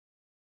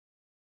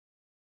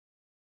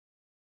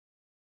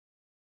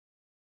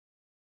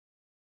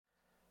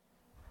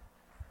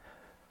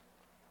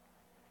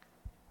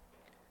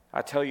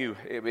I tell you,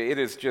 it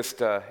is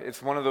just,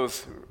 it's one of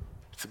those,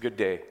 it's a good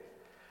day.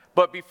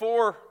 But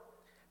before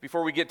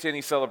we get to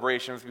any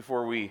celebrations,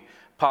 before we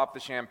pop the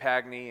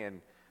champagne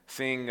and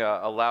sing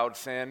a loud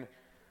sin,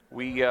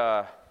 we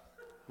got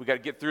to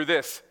get through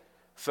this.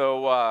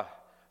 So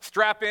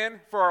strap in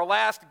for our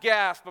last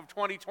gasp of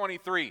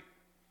 2023.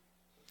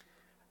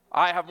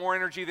 I have more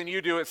energy than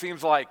you do, it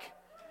seems like.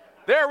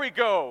 There we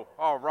go.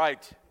 All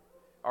right.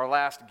 Our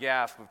last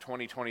gasp of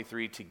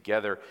 2023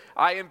 together.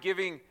 I've been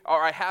giving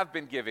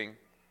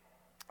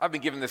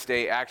this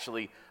day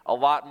actually a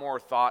lot more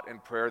thought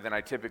and prayer than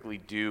I typically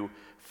do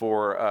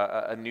for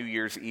a New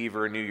Year's Eve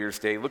or a New Year's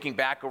Day. Looking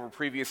back over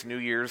previous New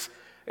Year's,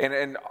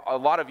 and a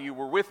lot of you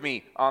were with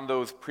me on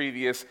those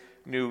previous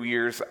New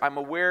Year's, I'm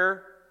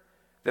aware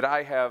that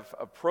I have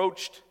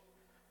approached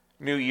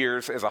New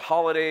Year's as a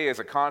holiday, as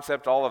a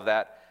concept, all of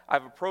that.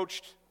 I've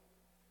approached,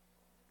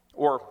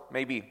 or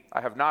maybe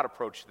I have not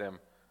approached them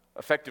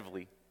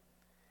effectively.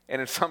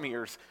 And in some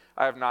years,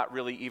 I have not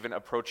really even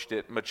approached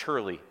it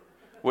maturely,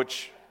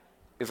 which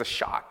is a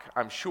shock,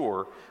 I'm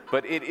sure,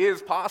 but it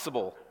is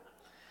possible.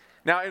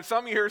 Now, in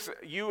some years,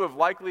 you have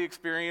likely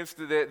experienced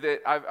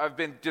that I've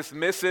been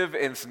dismissive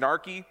and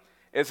snarky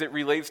as it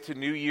relates to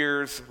New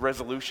Year's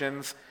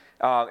resolutions.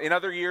 In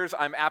other years,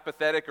 I'm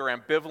apathetic or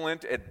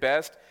ambivalent at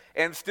best.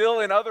 And still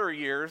in other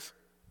years,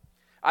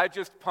 I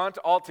just punt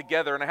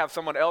altogether and I have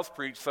someone else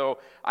preach so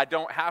I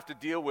don't have to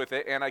deal with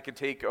it and I can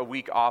take a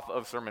week off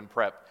of sermon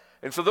prep.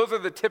 And so those are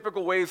the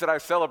typical ways that I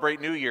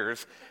celebrate New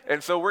Year's.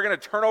 And so we're going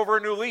to turn over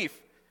a new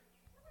leaf.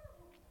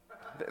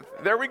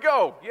 There we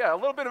go. Yeah, a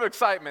little bit of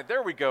excitement.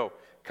 There we go.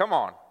 Come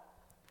on.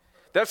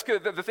 That's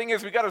good. The thing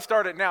is, we got to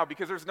start it now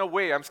because there's no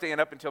way I'm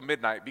staying up until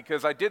midnight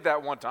because I did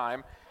that one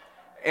time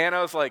and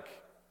I was like,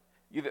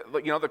 you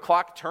know, the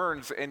clock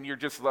turns and you're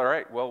just, all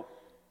right, well,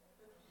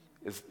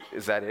 is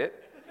that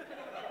it?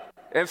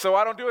 And so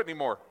I don't do it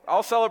anymore.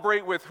 I'll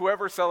celebrate with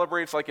whoever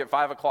celebrates like at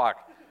 5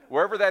 o'clock.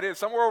 Wherever that is,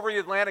 somewhere over the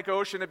Atlantic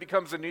Ocean, it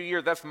becomes a new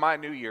year. That's my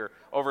new year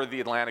over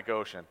the Atlantic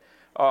Ocean.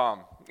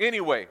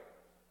 Anyway,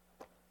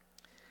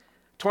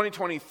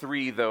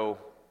 2023, though,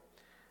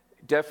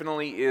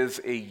 definitely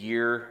is a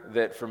year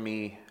that for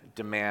me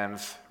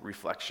demands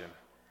reflection.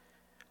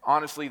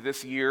 Honestly,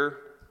 this year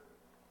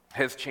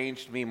has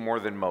changed me more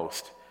than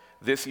most.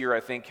 This year, I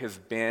think, has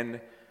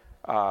been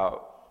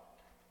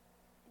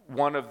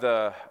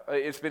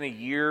it's been a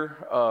year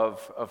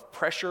of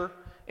pressure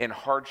and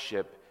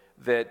hardship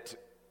that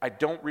I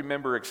don't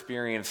remember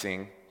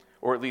experiencing,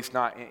 or at least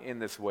not in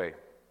this way.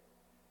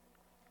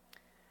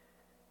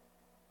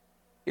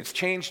 It's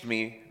changed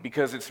me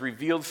because it's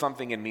revealed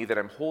something in me that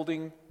I'm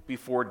holding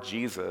before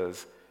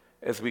Jesus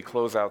as we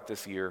close out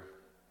this year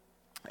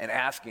and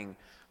asking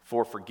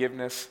for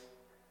forgiveness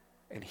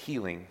and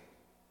healing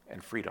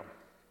and freedom.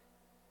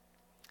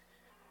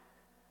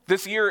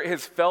 This year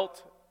has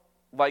felt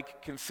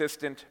like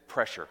consistent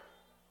pressure.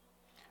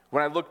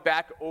 When I look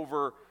back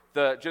over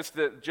the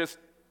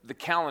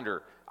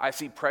calendar, I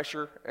see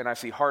pressure and I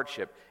see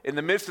hardship. In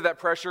the midst of that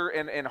pressure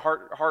and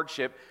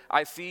hardship,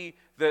 I see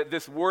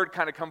this word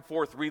kind of come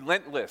forth,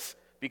 relentless,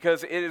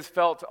 because it is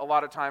felt a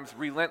lot of times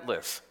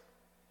relentless.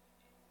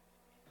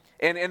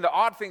 And the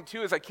odd thing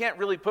too is I can't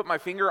really put my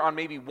finger on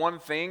maybe one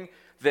thing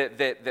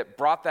that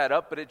brought that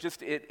up, but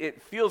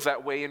it feels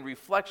that way in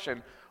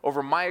reflection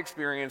over my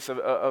experience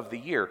of the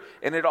year.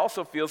 And it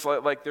also feels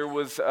like there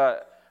was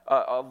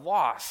a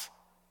loss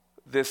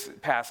this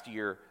past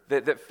year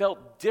that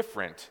felt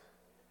different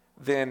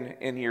than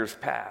in years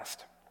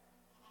past.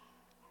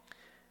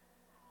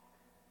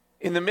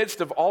 In the midst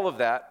of all of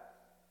that,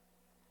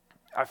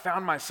 I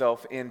found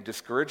myself in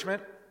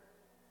discouragement,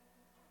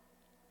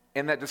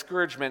 and that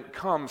discouragement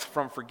comes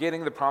from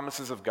forgetting the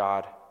promises of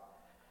God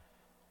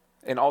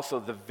and also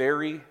the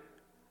very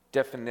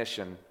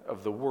definition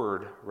of the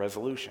word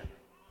resolution.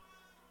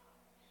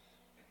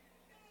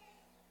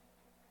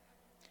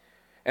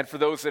 And for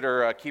those that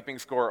are keeping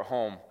score at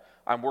home,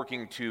 I'm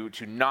working to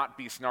not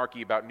be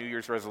snarky about New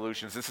Year's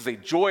resolutions. This is a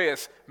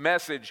joyous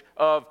message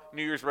of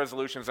New Year's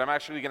resolutions. I'm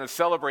actually going to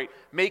celebrate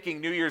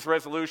making New Year's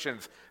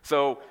resolutions.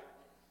 So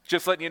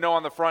just letting you know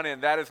on the front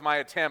end, that is my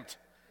attempt.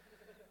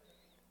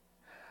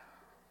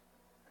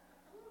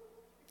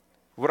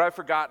 What I've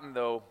forgotten,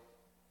 though,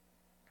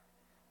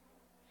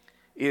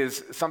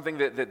 is something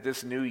that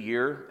this new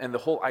year and the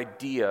whole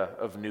idea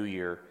of New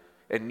Year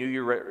and New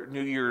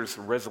Year's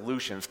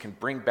resolutions can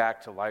bring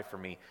back to life for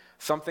me.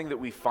 Something that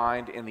we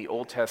find in the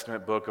Old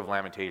Testament book of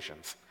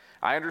Lamentations.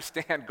 I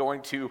understand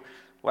going to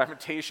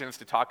Lamentations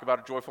to talk about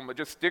a joyful, but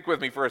just stick with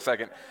me for a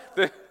second.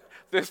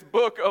 This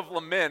book of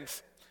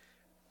laments,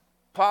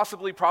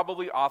 probably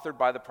authored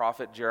by the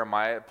prophet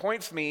Jeremiah,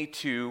 points me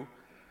to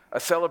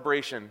a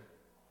celebration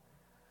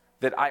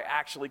that I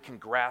actually can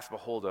grasp a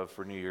hold of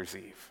for New Year's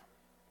Eve.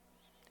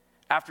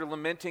 After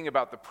lamenting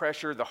about the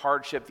pressure, the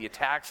hardship, the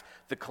attacks,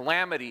 the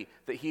calamity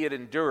that he had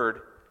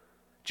endured,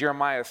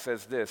 Jeremiah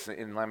says this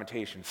in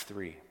Lamentations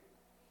 3.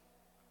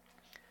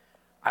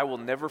 I will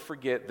never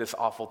forget this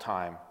awful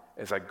time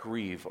as I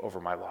grieve over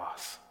my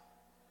loss.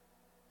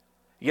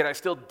 Yet I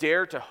still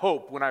dare to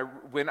hope when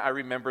I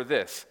remember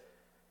this.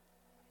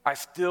 I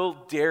still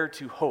dare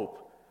to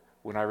hope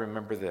when I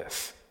remember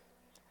this.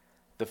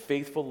 The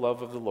faithful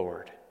love of the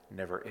Lord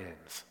never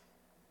ends.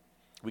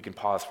 We can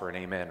pause for an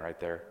amen right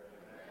there.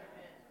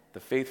 The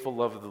faithful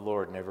love of the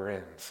Lord never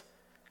ends.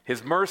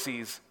 His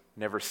mercies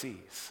never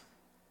cease.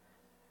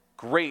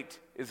 Great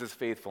is his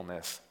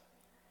faithfulness.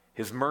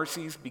 His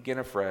mercies begin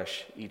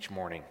afresh each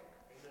morning.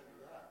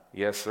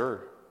 Yes,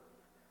 sir.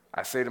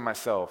 I say to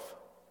myself,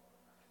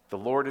 the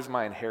Lord is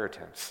my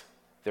inheritance.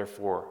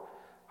 Therefore,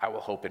 I will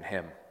hope in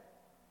him.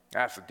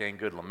 That's a dang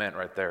good lament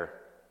right there.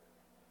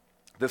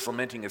 This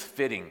lamenting is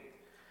fitting.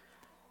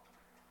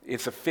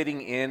 It's a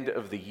fitting end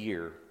of the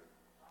year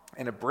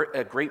and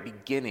a great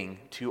beginning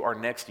to our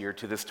next year,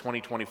 to this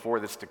 2024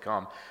 that's to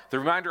come. The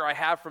reminder I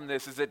have from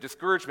this is that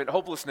discouragement,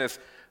 hopelessness,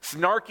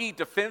 snarky,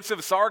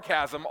 defensive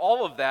sarcasm,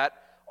 all of that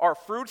are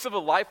fruits of a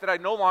life that I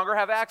no longer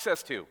have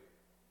access to.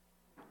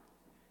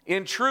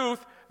 In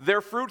truth,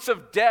 they're fruits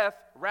of death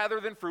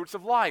rather than fruits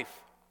of life.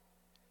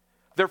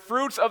 They're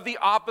fruits of the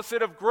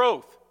opposite of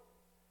growth.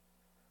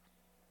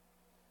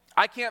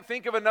 I can't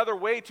think of another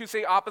way to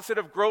say opposite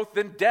of growth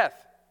than death.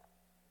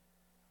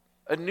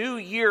 A new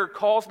year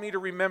calls me to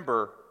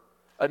remember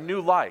a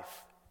new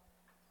life.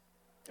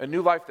 A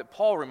new life that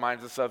Paul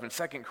reminds us of in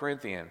 2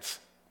 Corinthians.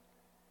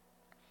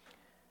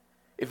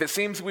 If it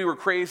seems we were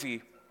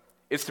crazy,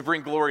 it's to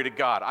bring glory to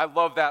God. I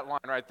love that line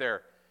right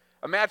there.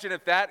 Imagine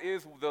if that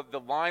is the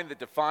line that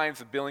defines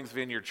the Billings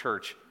Vineyard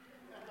Church.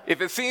 If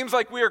it seems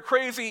like we are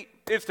crazy,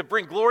 it's to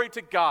bring glory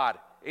to God.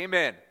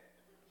 Amen.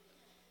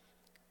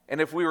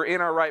 And if we were in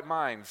our right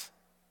minds,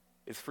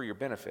 it's for your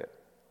benefit.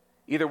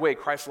 Either way,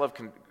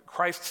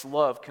 Christ's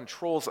love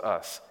controls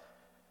us.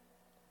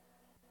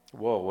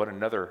 Whoa, what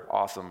another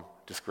awesome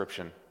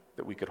description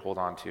that we could hold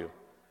on to.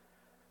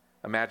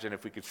 Imagine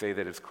if we could say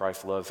that it's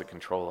Christ's love that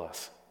controls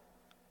us.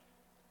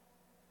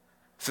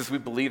 Since we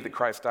believe that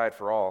Christ died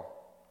for all,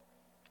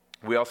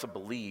 we also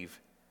believe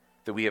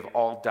that we have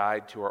all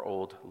died to our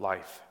old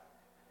life.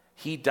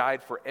 He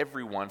died for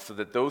everyone so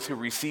that those who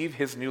receive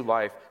his new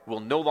life will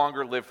no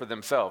longer live for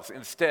themselves.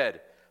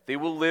 Instead, they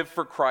will live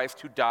for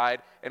Christ who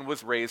died and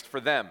was raised for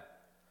them.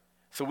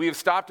 So we have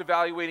stopped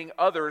evaluating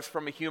others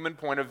from a human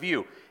point of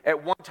view.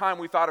 At one time,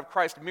 we thought of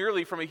Christ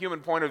merely from a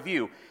human point of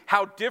view.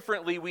 How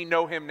differently we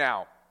know him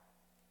now.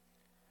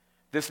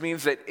 This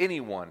means that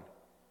anyone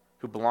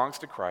who belongs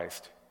to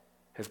Christ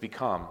has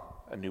become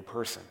a new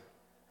person.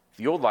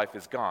 The old life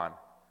is gone.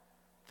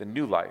 The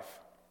new life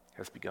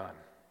has begun.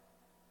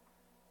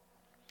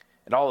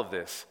 And all of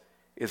this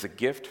is a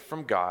gift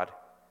from God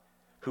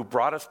who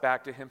brought us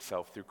back to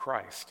himself through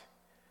Christ.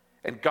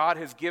 And God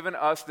has given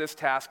us this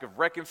task of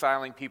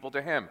reconciling people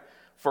to him.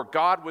 For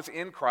God was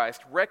in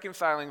Christ,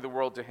 reconciling the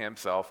world to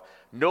himself,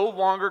 no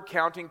longer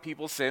counting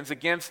people's sins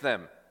against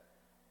them.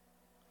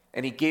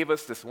 And he gave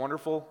us this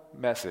wonderful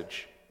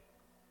message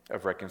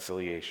of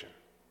reconciliation.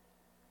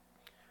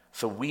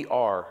 So we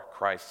are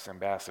Christ's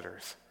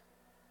ambassadors.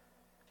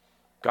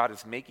 God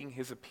is making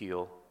his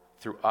appeal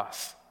through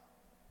us.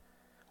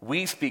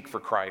 We speak for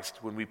Christ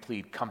when we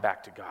plead, come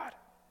back to God.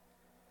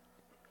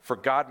 For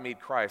God made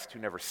Christ, who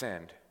never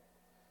sinned,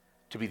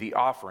 to be the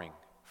offering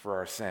for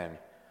our sin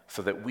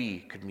so that we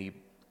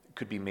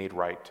could be made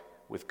right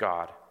with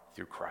God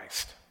through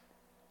Christ.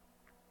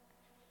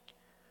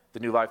 The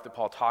new life that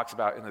Paul talks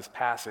about in this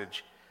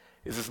passage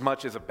is as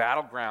much as a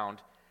battleground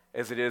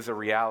as it is a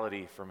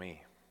reality for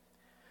me.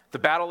 The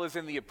battle is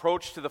in the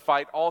approach to the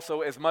fight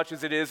also as much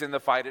as it is in the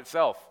fight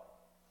itself.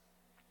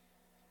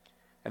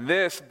 And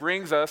this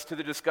brings us to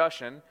the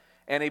discussion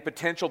and a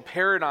potential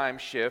paradigm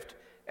shift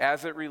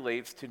as it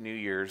relates to New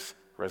Year's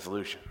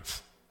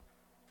resolutions.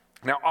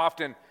 Now,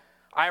 often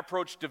I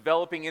approach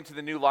developing into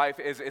the new life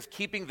as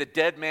keeping the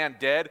dead man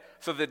dead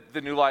so that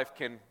the new life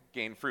can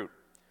gain fruit.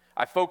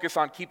 I focus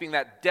on keeping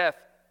that death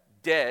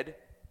dead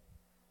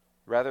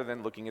rather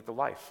than looking at the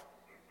life.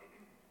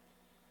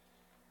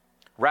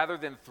 Rather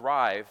than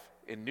thrive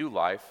in new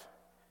life,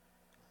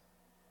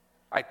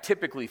 I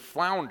typically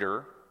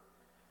flounder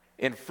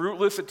in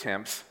fruitless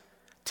attempts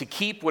to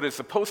keep what is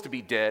supposed to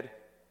be dead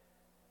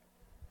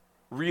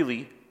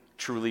really,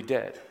 truly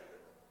dead.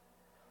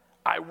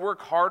 I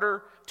work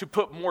harder to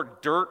put more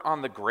dirt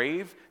on the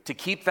grave to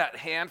keep that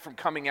hand from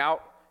coming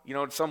out,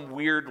 some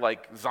weird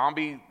like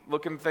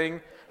zombie-looking thing.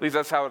 At least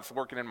that's how it's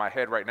working in my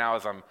head right now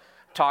as I'm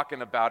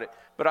talking about it.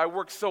 But I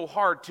work so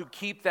hard to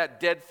keep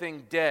that dead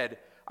thing dead,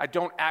 I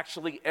don't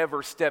actually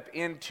ever step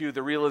into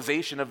the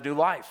realization of new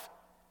life.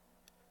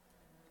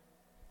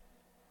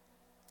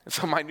 And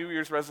so my New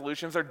Year's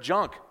resolutions are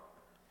junk.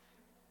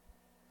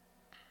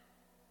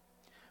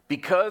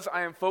 Because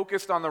I am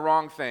focused on the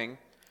wrong thing,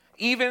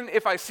 even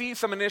if I see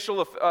some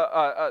initial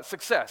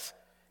success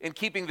in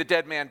keeping the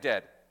dead man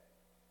dead,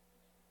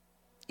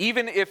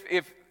 even if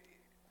it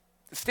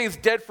stays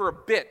dead for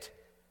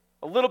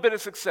a little bit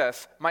of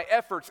success, my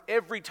efforts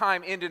every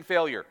time end in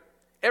failure.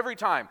 Every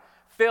time.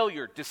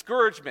 Failure,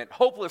 discouragement,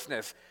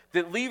 hopelessness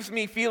that leaves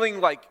me feeling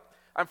like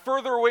I'm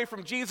further away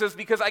from Jesus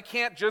because I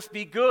can't just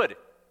be good.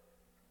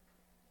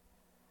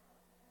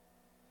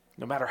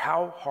 No matter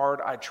how hard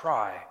I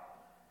try,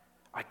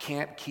 I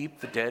can't keep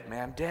the dead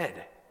man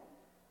dead.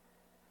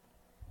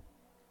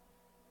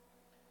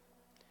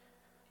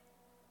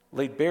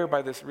 laid bare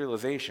by this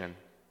realization,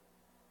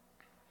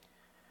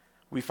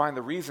 we find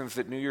the reasons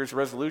that New Year's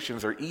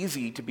resolutions are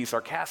easy to be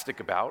sarcastic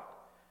about,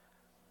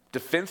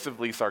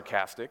 defensively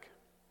sarcastic,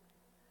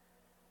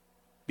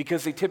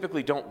 because they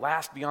typically don't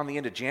last beyond the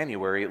end of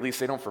January, at least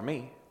they don't for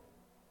me.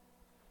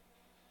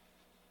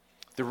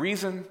 The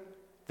reason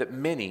that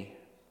many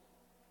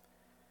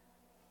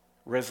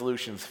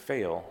resolutions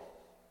fail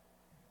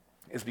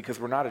is because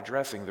we're not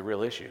addressing the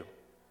real issue.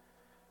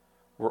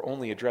 We're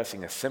only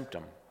addressing a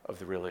symptom of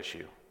the real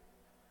issue.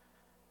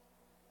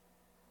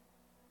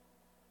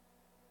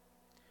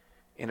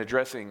 In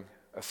addressing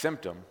a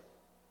symptom,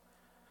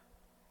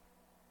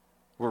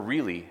 we're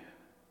really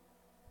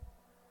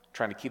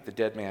trying to keep the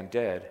dead man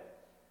dead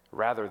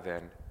rather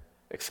than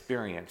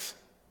experience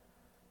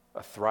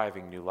a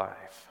thriving new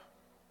life.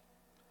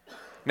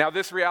 Now,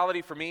 this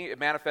reality for me, it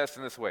manifests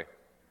in this way.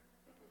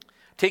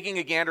 Taking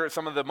a gander at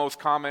some of the most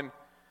common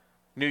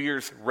New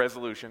Year's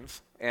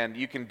resolutions, and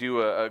you can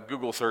do a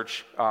Google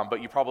search,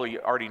 but you probably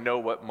already know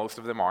what most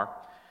of them are.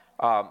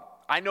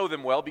 I know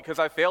them well because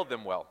I failed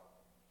them well.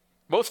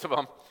 Most of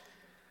them,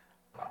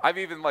 I've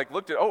even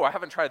looked at, I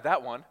haven't tried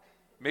that one.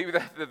 Maybe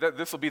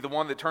this will be the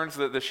one that turns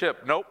the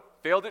ship. Nope,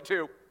 failed it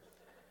too.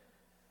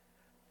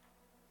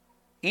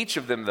 Each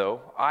of them,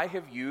 though, I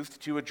have used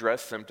to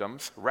address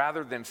symptoms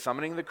rather than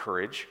summoning the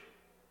courage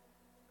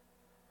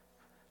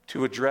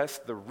to address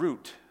the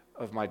root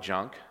of my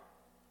junk,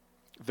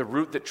 the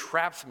root that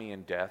traps me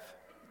in death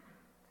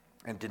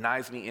and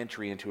denies me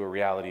entry into a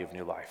reality of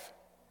new life.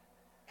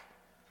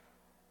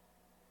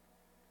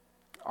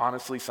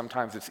 Honestly,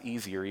 sometimes it's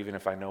easier even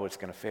if I know it's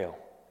going to fail,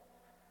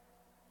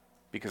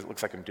 because it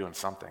looks like I'm doing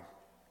something,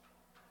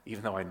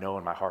 even though I know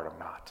in my heart I'm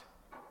not.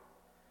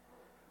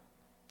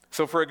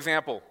 So, for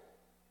example,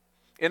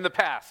 in the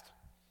past,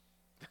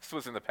 this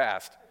was in the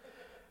past,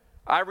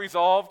 I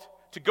resolved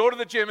to go to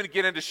the gym and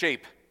get into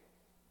shape.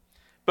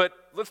 But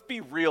let's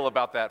be real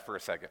about that for a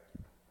second.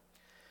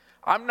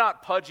 I'm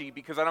not pudgy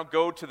because I don't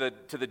go to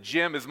the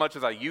gym as much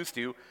as I used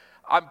to.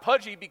 I'm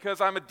pudgy because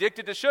I'm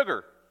addicted to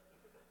sugar.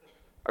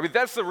 I mean,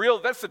 that's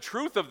the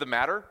truth of the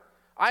matter.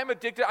 I'm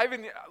addicted. I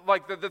even,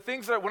 the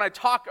things that when I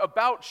talk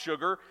about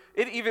sugar,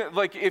 it even,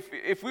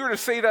 if we were to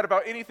say that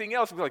about anything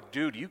else, we'd be like,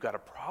 dude, you got a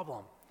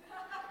problem.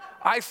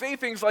 I say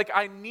things like,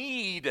 I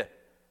need.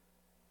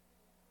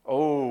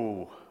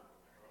 We'll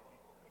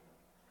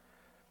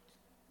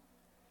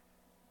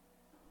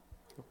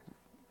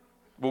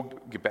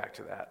get back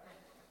to that.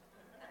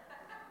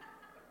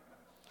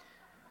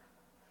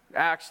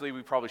 Actually,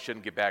 we probably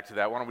shouldn't get back to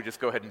that. Why don't we just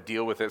go ahead and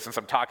deal with it since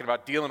I'm talking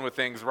about dealing with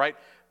things, right?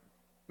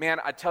 Man,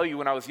 I tell you,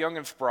 when I was young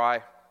and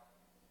spry,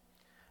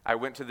 I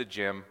went to the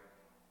gym,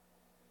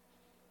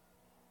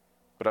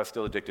 but I was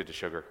still addicted to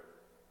sugar.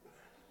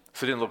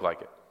 So it didn't look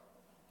like it.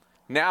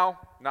 Now,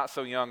 not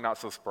so young, not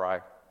so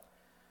spry.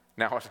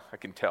 Now I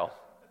can tell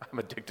I'm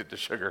addicted to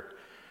sugar.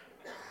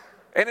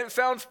 And it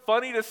sounds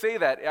funny to say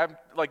that. I'm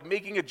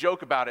making a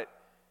joke about it.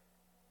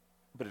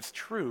 But it's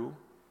true,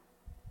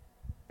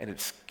 and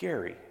it's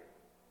scary.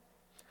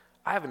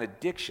 I have an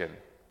addiction,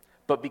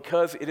 but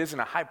because it isn't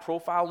a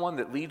high-profile one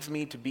that leads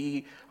me to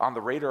be on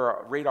the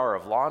radar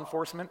of law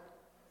enforcement,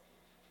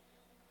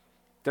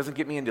 doesn't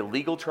get me into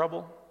legal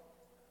trouble,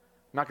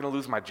 I'm not going to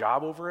lose my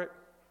job over it.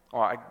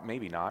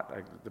 Maybe not.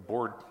 The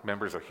board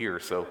members are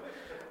here, so.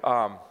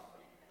 But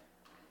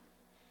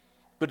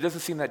it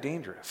doesn't seem that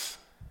dangerous.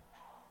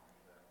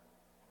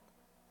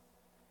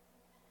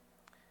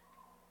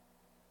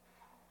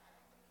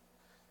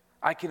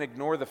 I can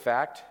ignore the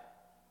fact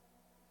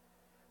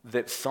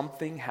that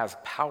something has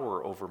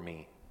power over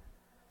me.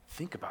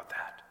 Think about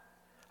that.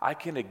 I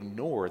can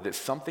ignore that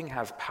something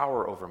has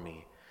power over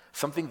me,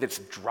 something that's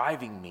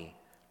driving me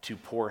to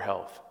poor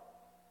health,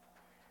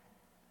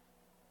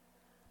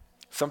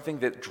 something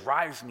that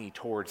drives me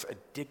towards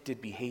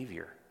addicted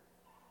behavior.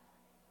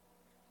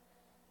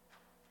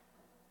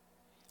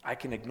 I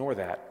can ignore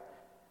that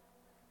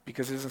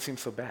because it doesn't seem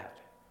so bad.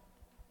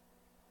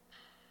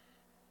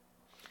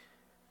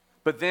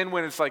 But then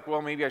when it's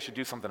maybe I should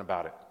do something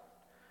about it.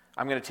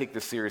 I'm going to take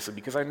this seriously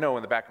because I know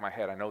in the back of my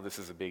head, I know this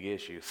is a big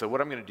issue. So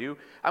what I'm going to do,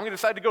 I'm going to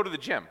decide to go to the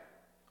gym.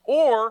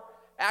 Or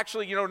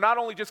actually, not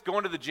only just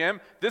going to the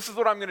gym, this is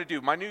what I'm going to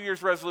do. My New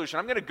Year's resolution,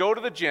 I'm going to go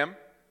to the gym,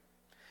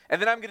 and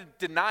then I'm going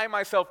to deny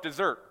myself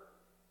dessert.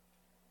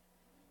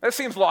 That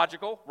seems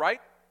logical,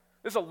 right?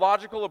 This is a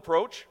logical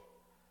approach.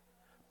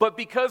 But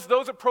because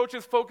those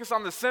approaches focus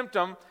on the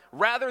symptom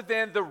rather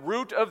than the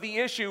root of the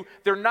issue,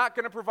 they're not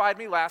going to provide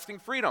me lasting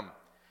freedom.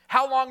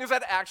 How long is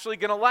that actually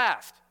going to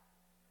last?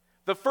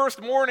 The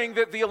first morning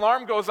that the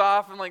alarm goes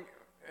off, I'm like,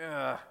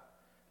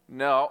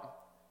 no.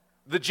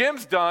 The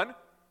gym's done,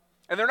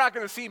 and they're not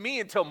going to see me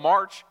until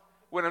March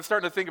when I'm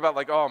starting to think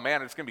about oh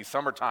man, it's going to be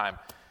summertime.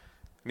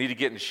 I need to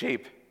get in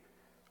shape.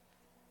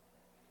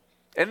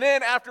 And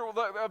then after,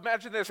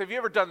 imagine this. Have you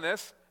ever done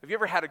this? Have you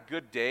ever had a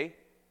good day?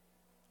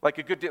 A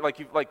good day,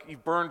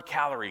 you've burned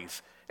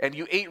calories, and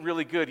you ate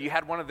really good. You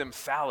had one of them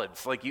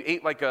salads. You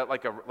ate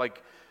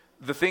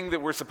the thing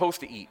that we're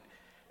supposed to eat.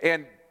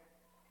 And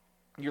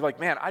you're like,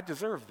 man, I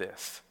deserve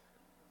this.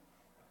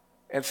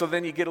 And so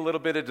then you get a little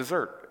bit of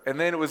dessert. And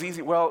then it was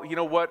easy. Well, you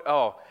know what?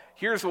 Oh,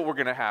 here's what we're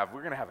going to have.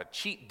 We're going to have a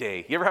cheat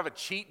day. You ever have a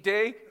cheat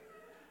day?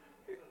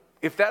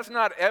 If that's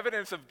not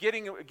evidence of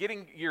getting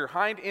your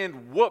hind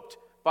end whooped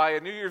by a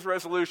New Year's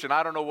resolution,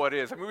 I don't know what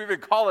is. I mean, we even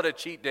call it a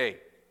cheat day.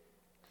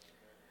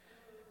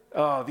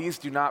 Oh, these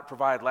do not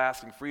provide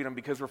lasting freedom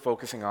because we're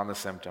focusing on the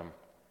symptom.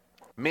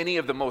 Many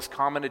of the most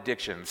common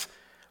addictions,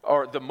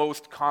 or the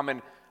most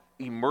common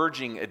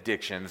emerging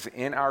addictions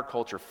in our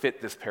culture,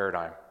 fit this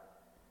paradigm.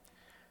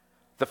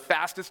 The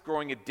fastest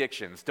growing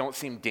addictions don't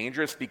seem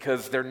dangerous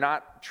because they're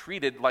not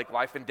treated like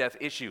life and death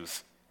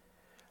issues.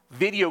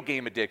 Video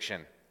game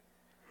addiction,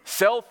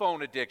 cell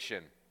phone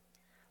addiction,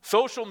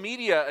 social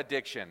media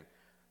addiction,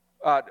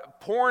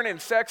 porn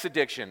and sex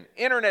addiction,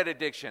 internet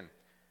addiction.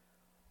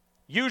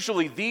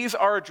 Usually these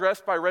are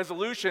addressed by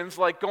resolutions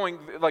like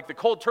the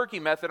cold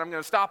turkey method, I'm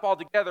going to stop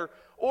altogether,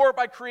 or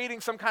by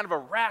creating some kind of a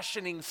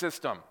rationing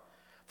system.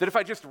 That if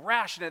I just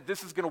ration it,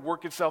 this is going to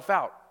work itself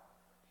out.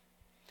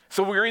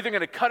 So we're either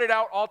going to cut it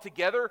out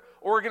altogether,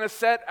 or we're going to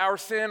set our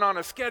sin on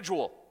a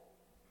schedule.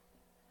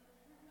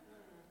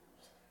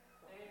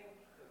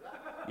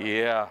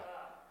 Yeah.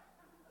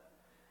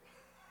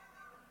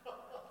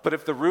 But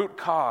if the root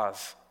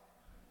cause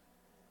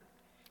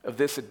of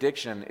this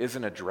addiction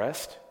isn't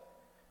addressed,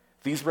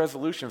 these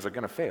resolutions are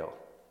going to fail.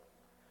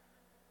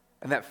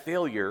 And that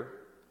failure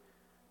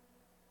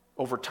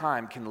over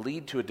time can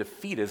lead to a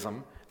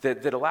defeatism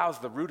that allows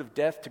the root of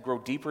death to grow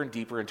deeper and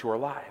deeper into our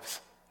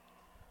lives.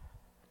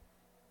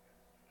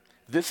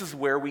 This is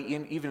where we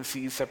even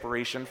see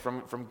separation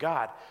from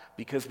God,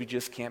 because we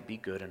just can't be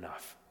good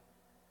enough.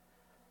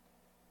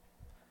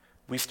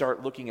 We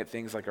start looking at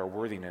things like our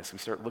worthiness. We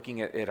start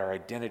looking at our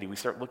identity. We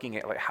start looking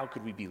at, like, how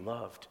could we be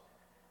loved?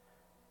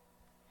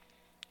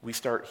 We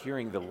start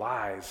hearing the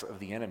lies of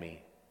the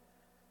enemy.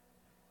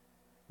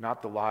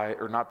 Not the lie,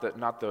 or not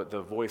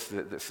the voice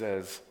that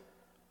says,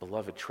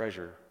 beloved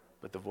treasure,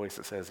 but the voice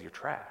that says, you're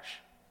trash.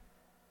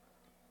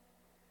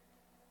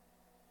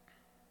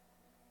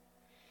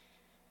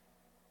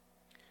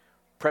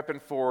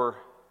 Prepping for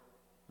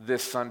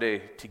this Sunday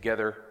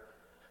together,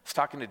 I was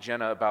talking to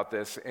Jenna about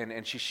this,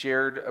 and she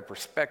shared a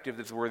perspective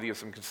that's worthy of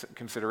some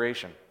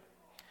consideration.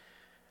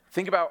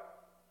 Think about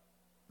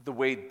the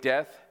way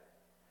death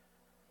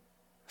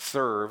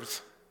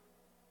serves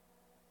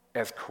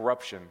as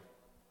corruption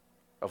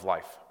of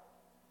life.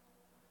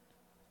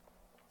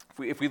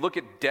 If we look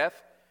at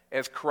death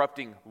as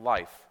corrupting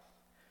life,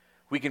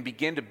 we can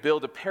begin to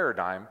build a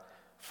paradigm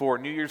for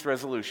New Year's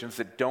resolutions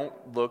that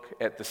don't look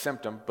at the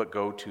symptom but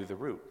go to the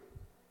root.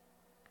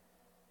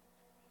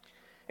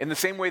 In the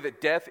same way that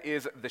death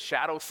is the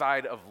shadow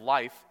side of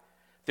life,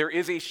 there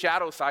is a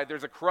shadow side,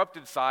 there's a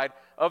corrupted side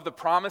of the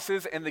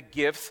promises and the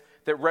gifts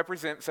that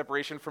represent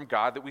separation from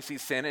God, that we see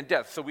sin and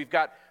death. So we've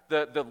got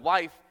the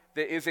life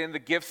that is in the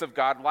gifts of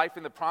God, life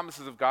in the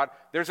promises of God.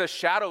 There's a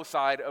shadow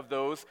side of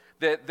those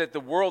that the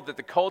world, that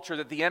the culture,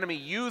 that the enemy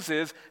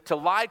uses to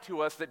lie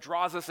to us, that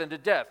draws us into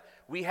death.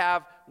 We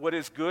have what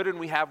is good and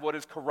we have what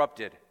is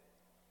corrupted.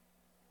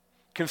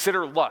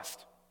 Consider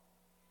lust.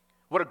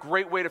 What a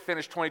great way to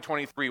finish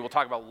 2023. We'll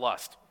talk about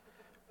lust.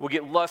 We'll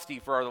get lusty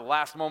for our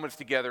last moments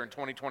together in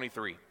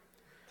 2023.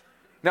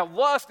 Now,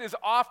 lust is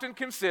often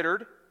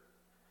considered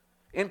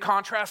in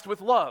contrast with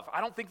love. I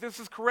don't think this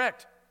is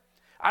correct.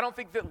 I don't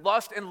think that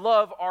lust and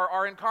love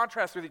are in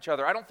contrast with each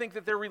other. I don't think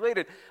that they're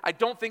related. I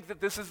don't think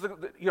that this is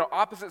the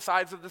opposite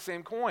sides of the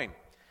same coin.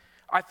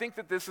 I think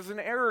that this is an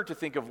error to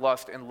think of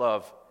lust and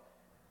love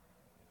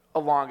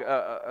along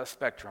a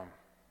spectrum.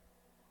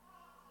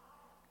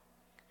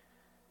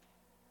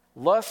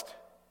 Lust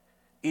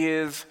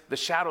is the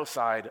shadow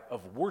side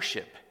of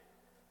worship,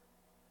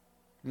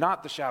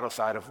 not the shadow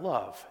side of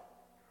love.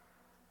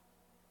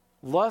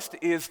 Lust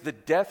is the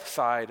death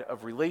side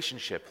of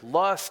relationship.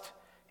 Lust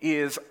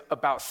is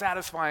about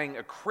satisfying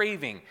a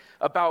craving,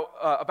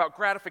 about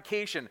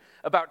gratification,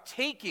 about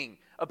taking,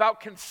 about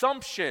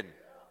consumption.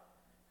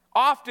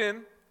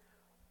 Often,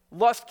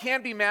 lust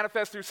can be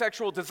manifest through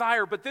sexual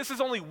desire, but this is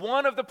only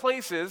one of the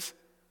places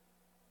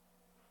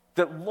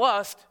that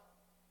lust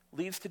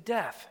leads to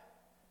death.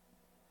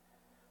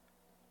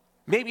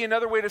 Maybe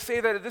another way to say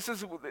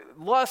that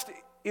lust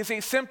is a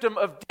symptom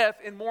of death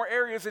in more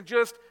areas than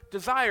just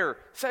desire,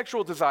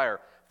 sexual desire.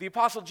 The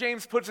Apostle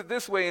James puts it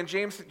this way in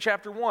James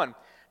chapter 1.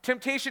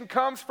 Temptation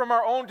comes from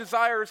our own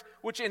desires,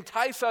 which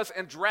entice us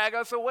and drag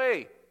us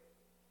away.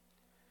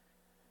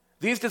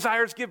 These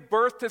desires give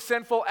birth to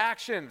sinful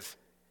actions.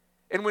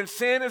 And when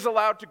sin is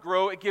allowed to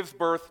grow, it gives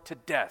birth to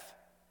death.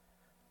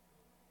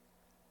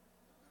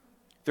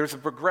 There's a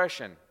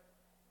progression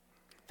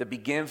that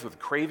begins with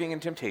craving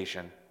and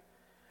temptation,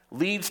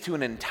 leads to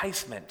an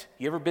enticement.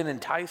 You ever been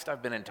enticed?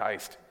 I've been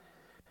enticed.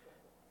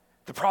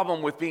 The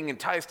problem with being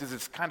enticed is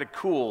it's kind of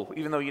cool,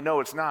 even though you know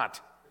it's not.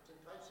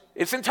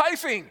 It's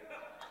enticing.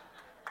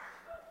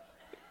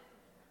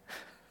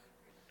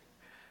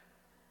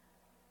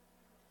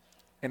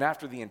 And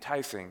after the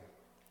enticing,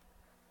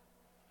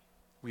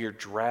 we are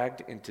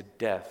dragged into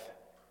death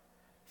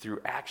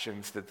through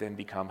actions that then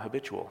become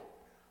habitual.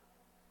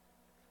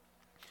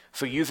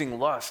 So using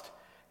lust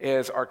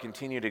as our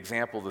continued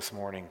example this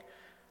morning.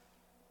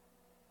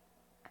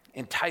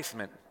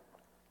 Enticement,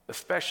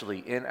 especially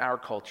in our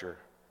culture,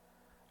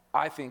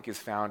 I think is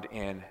found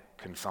in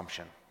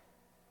consumption.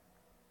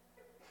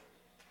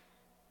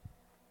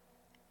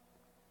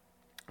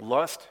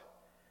 Lust,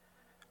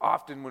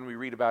 often when we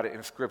read about it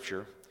in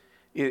Scripture,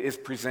 it is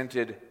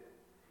presented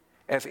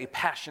as a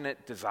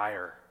passionate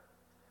desire,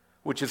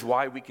 which is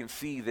why we can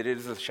see that it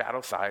is a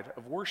shadow side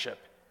of worship.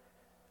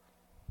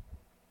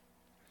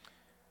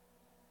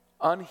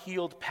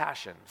 Unhealed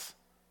passions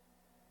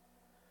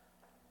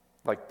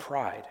like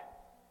pride,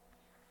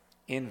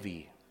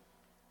 envy,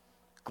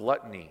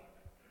 gluttony,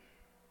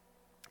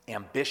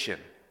 ambition,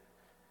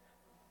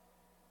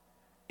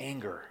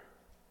 anger.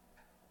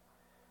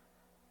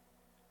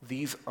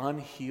 These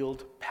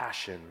unhealed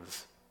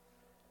passions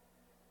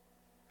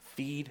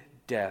feed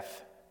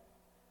death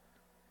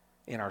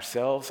in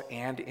ourselves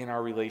and in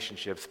our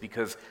relationships,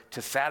 because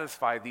to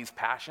satisfy these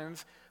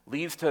passions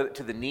leads to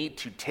the need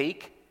to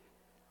take,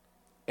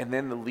 and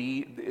then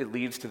it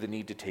leads to the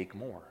need to take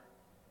more.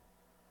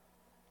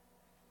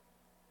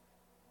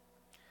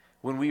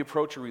 When we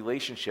approach a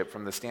relationship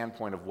from the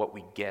standpoint of what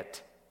we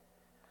get,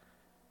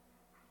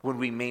 when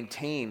we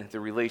maintain the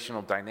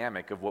relational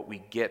dynamic of what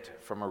we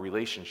get from a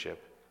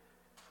relationship,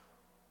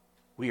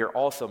 we are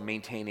also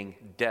maintaining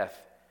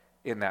death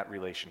in that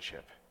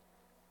relationship.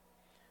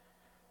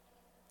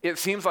 It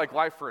seems like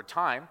life for a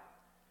time,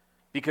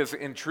 because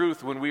in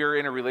truth, when we are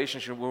in a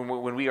relationship, when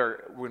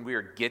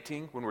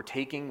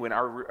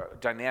our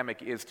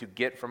dynamic is to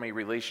get from a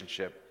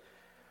relationship,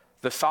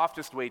 the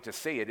softest way to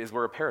say it is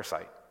we're a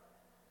parasite.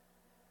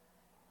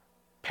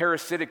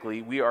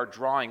 Parasitically, we are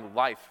drawing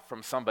life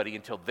from somebody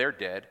until they're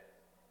dead,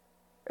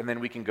 and then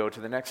we can go to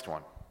the next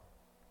one.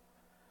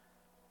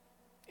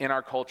 In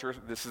our culture,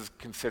 this is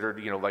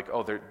considered,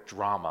 they're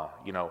drama,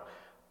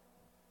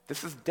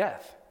 This is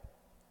death.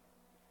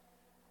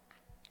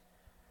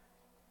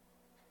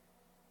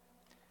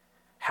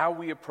 How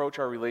we approach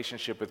our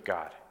relationship with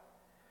God,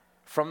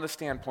 from the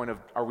standpoint of,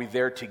 are we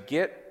there to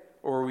get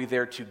or are we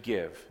there to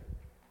give,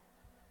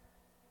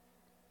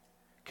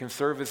 can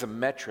serve as a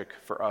metric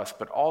for us,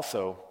 but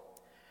also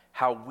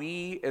how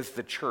we as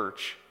the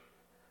church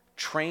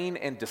train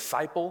and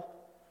disciple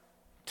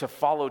to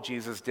follow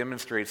Jesus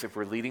demonstrates if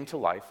we're leading to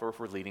life or if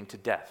we're leading to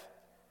death.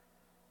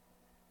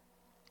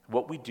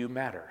 What we do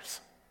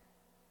matters.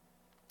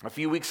 A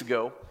few weeks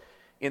ago,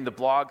 in the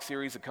blog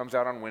series that comes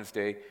out on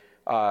Wednesday,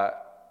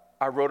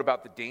 I wrote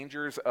about the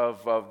dangers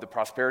of the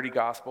prosperity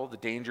gospel, the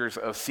dangers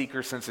of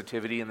seeker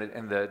sensitivity,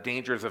 and the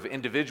dangers of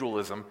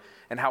individualism,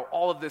 and how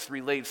all of this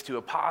relates to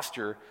a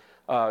posture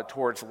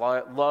towards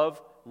love,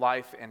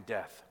 life, and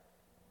death.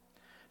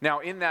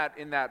 Now, in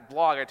that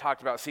blog, I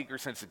talked about seeker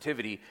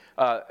sensitivity.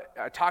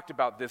 I talked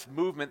about this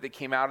movement that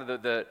came out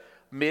of the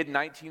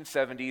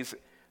mid-1970s.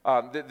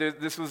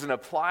 This was an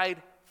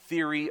applied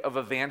theory of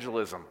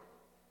evangelism.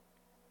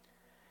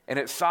 And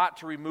it sought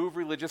to remove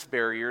religious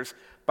barriers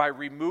by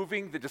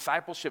removing the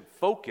discipleship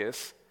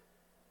focus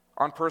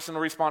on personal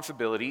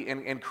responsibility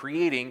and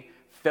creating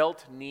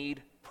felt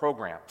need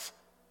programs.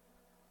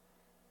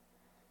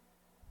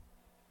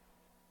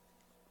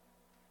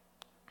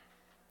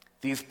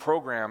 These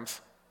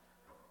programs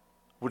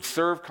would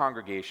serve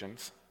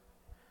congregations,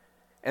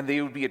 and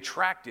they would be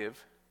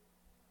attractive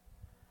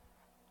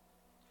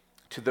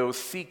to those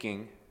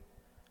seeking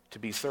to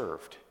be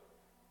served.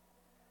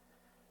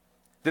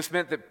 This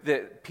meant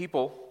that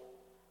people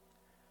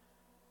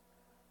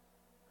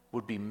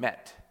would be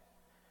met.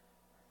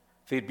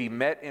 They'd be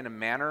met in a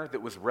manner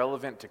that was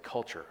relevant to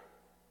culture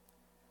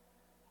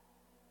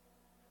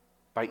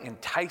by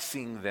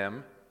enticing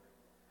them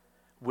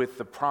with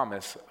the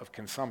promise of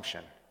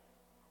consumption.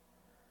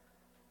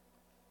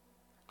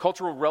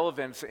 Cultural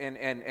relevance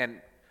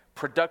and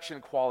production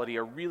quality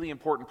are really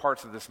important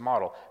parts of this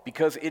model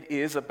because it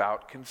is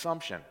about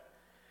consumption.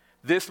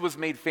 This was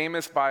made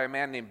famous by a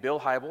man named Bill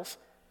Hybels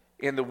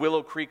in the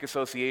Willow Creek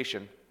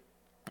Association.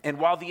 And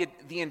while the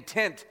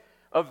intent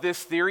of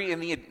this theory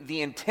and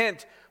the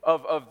intent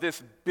of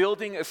this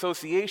building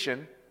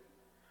association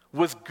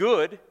was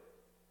good,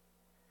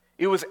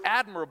 it was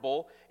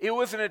admirable, it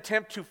was an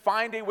attempt to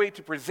find a way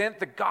to present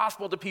the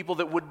gospel to people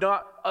that would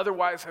not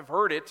otherwise have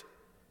heard it.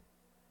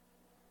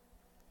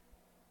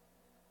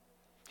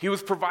 He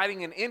was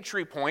providing an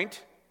entry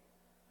point.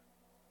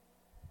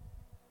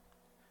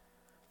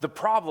 The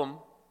problem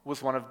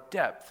was one of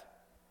depth.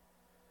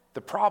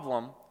 The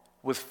problem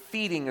was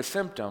feeding a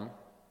symptom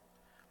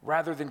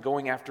rather than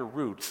going after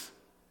roots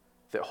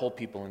that hold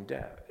people in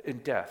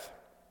death.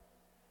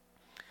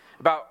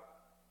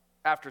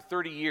 After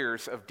 30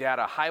 years of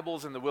data,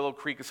 Hybels and the Willow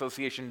Creek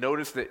Association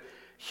noticed that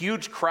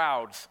huge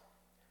crowds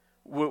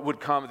would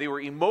come. They were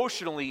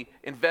emotionally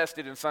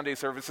invested in Sunday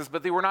services,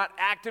 but they were not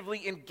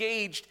actively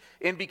engaged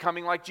in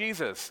becoming like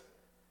Jesus.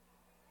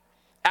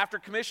 After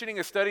commissioning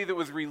a study that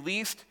was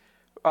released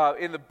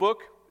in the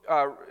book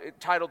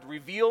titled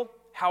Reveal,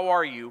 How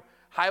Are You?,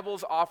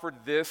 Hybels offered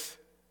this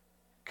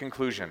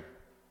conclusion.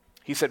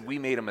 He said, "We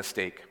made a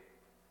mistake.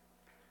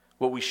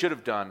 What we should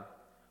have done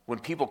when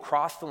people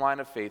crossed the line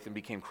of faith and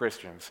became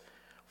Christians,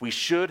 we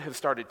should have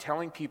started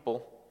telling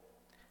people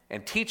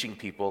and teaching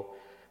people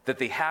that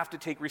they have to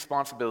take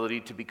responsibility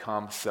to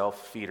become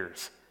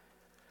self-feeders.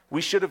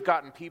 We should have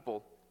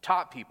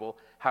taught people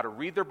how to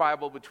read their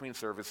Bible between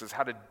services,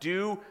 how to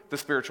do the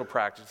spiritual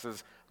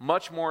practices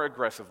much more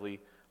aggressively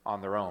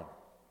on their own.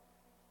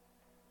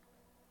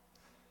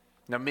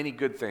 Now, many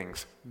good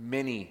things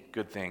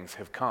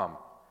have come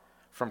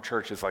from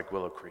churches like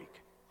Willow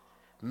Creek.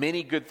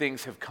 Many good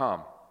things have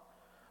come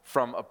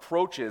from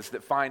approaches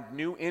that find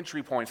new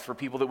entry points for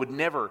people that would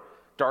never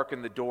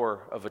darken the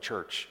door of a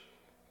church.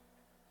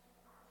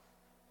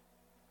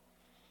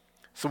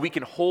 So we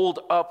can hold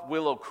up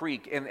Willow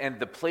Creek and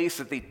the place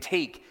that they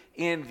take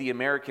in the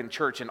American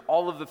church and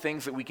all of the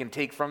things that we can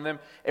take from them,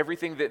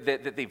 everything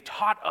that they've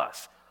taught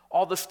us,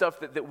 all the stuff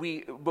but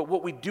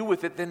what we do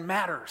with it then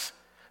matters.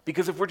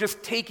 Because if we're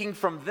just taking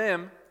from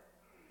them,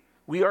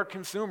 we are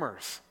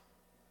consumers.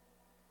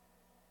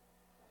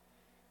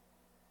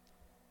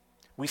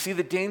 We see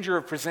the danger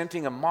of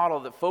presenting a model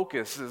that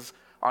focuses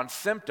on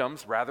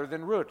symptoms rather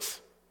than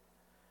roots.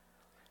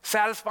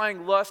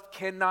 Satisfying lust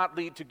cannot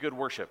lead to good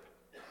worship.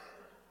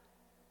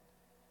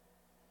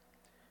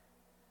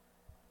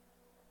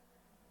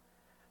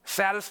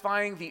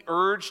 Satisfying the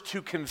urge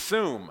to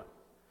consume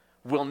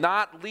will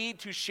not lead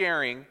to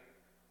sharing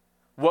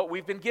what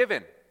we've been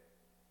given.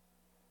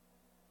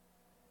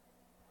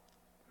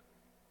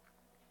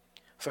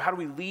 So how do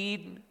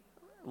we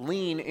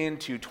lean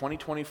into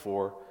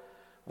 2024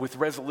 with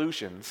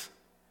resolutions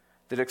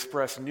that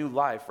express new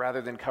life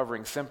rather than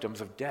covering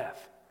symptoms of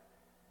death?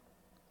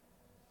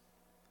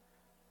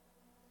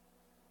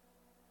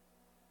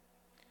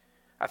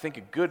 I think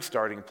a good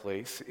starting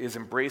place is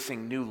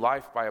embracing new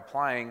life by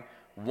applying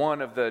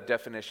one of the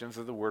definitions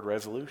of the word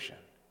resolution.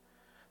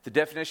 The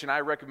definition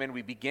I recommend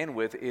we begin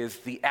with is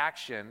the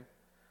action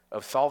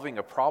of solving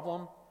a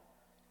problem,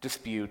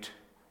 dispute,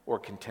 or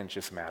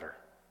contentious matter.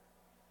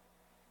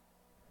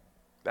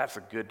 That's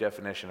a good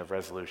definition of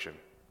resolution.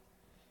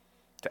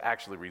 To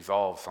actually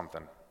resolve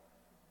something.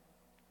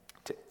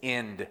 To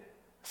end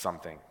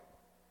something.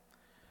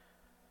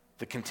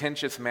 The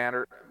contentious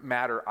matter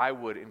I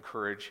would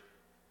encourage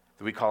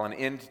that we call an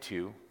end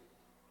to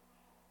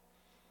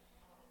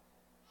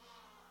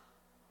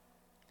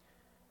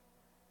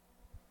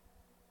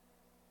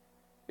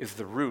is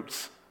the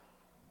roots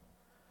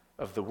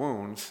of the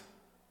wounds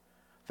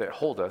that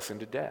hold us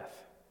into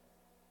death.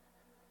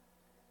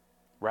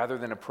 Rather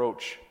than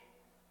approach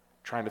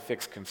trying to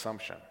fix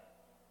consumption.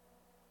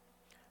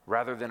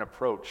 Rather than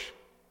approach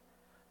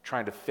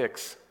trying to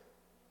fix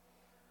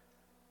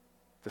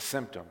the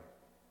symptom.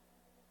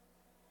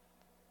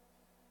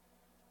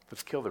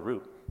 Let's kill the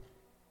root.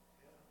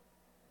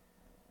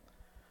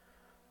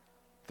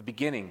 The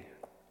beginning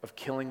of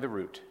killing the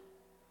root.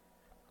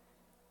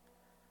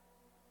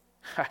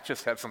 I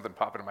just had something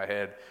pop into my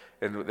head,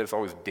 and it's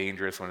always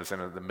dangerous when it's in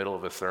the middle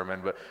of a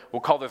sermon, but we'll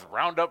call this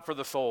Roundup for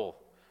the Soul.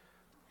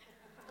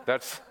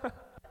 That's...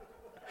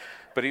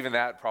 But even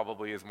that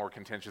probably is more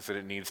contentious than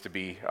it needs to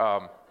be.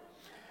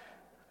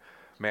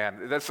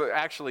 That's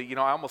actually,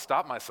 I almost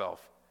stopped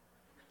myself.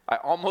 I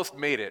almost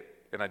made it,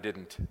 and I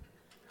didn't.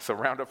 So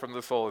Roundup from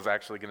the Soul is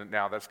actually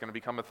that's going to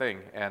become a thing,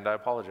 and I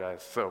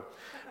apologize. So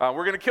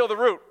we're going to kill the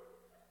root.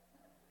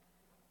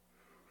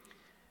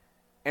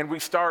 And we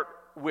start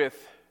with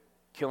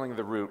killing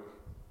the root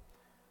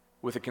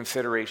with a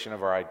consideration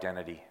of our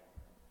identity.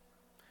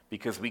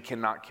 Because we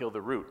cannot kill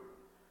the root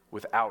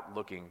without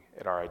looking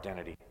at our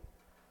identity.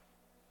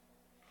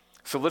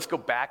 So let's go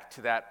back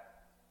to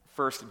that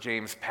first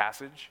James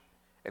passage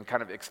and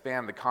kind of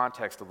expand the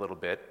context a little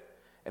bit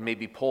and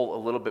maybe pull a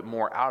little bit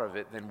more out of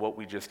it than what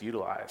we just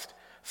utilized.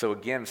 So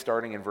again,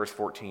 starting in verse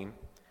 14,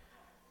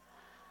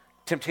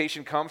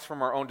 temptation comes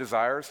from our own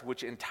desires,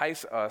 which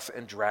entice us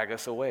and drag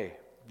us away.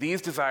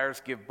 These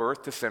desires give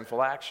birth to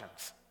sinful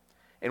actions.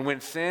 And when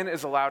sin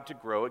is allowed to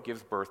grow, it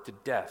gives birth to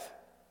death.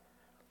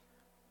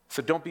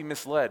 So don't be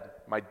misled,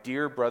 my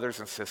dear brothers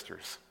and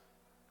sisters.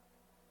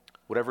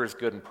 Whatever is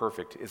good and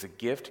perfect is a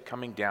gift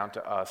coming down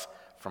to us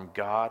from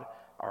God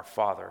our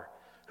Father,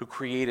 who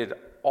created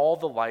all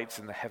the lights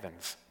in the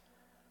heavens.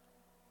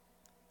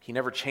 He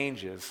never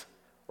changes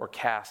or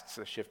casts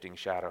a shifting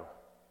shadow.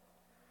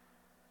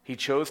 He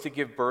chose to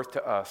give birth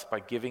to us by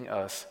giving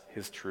us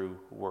his true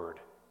word.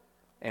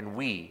 And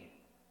we,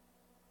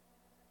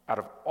 out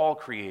of all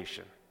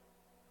creation,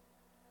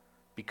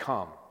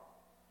 become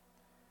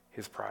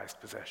his prized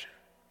possession.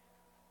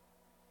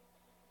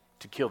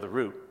 To kill the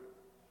root,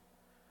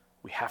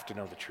 we have to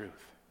know the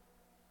truth.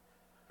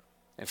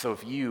 And so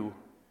if you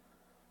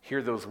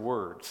hear those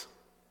words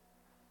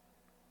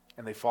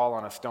and they fall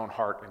on a stone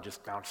heart and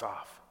just bounce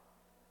off,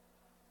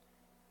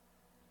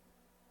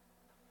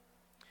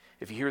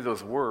 if you hear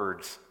those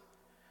words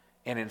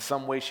and in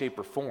some way, shape,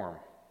 or form,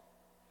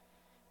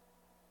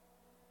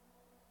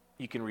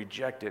 you can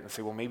reject it and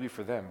say, well, maybe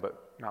for them,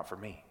 but not for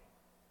me.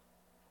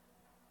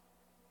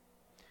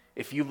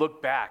 If you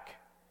look back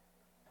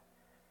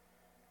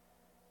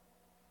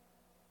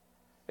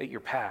at your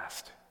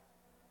past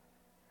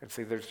and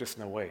say, there's just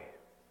no way.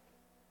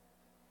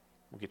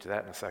 We'll get to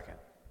that in a second.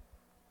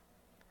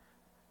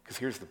 Because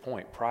here's the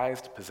point,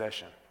 prized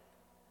possession.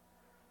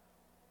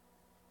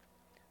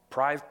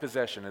 Prized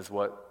possession is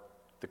what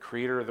the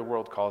creator of the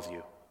world calls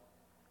you.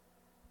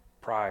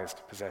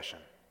 Prized possession.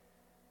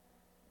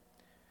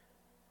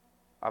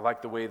 I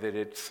like the way that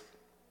it's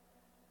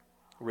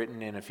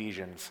written in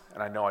Ephesians,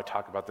 and I know I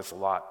talk about this a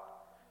lot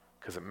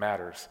because it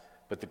matters,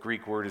 but the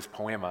Greek word is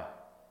poema.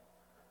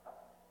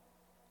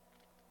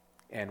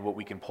 And what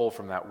we can pull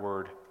from that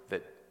word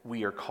that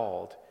we are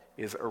called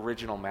is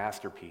original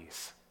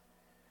masterpiece,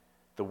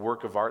 the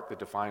work of art that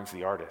defines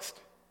the artist.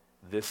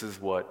 This is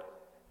what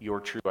your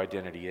true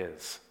identity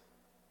is.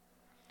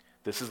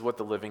 This is what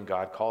the living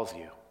God calls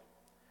you.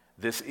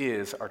 This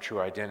is our true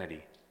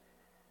identity.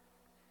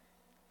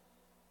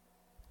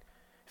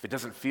 If it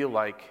doesn't feel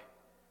like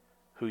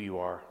who you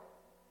are,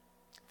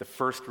 the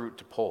first root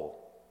to pull,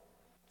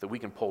 that we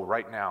can pull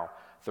right now,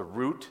 the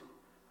root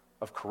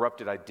of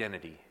corrupted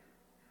identity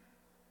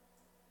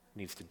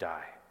needs to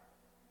die.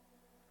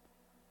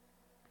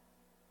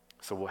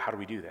 So how do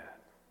we do that?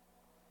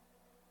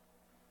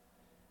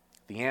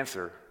 The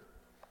answer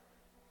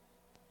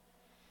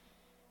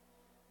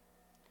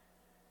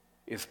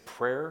is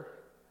prayer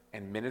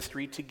and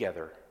ministry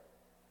together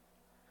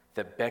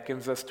that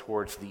beckons us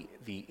towards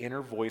the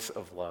inner voice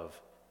of love,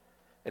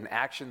 an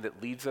action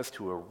that leads us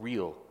to a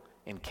real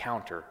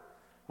encounter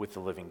with the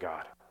living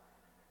God.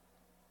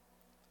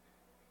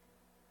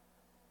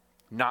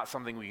 Not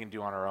something we can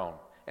do on our own.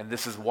 And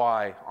this is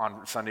why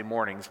on Sunday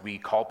mornings we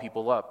call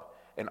people up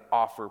and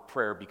offer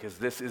prayer, because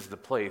this is the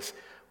place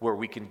where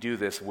we can do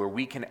this, where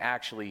we can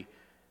actually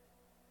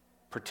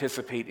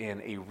participate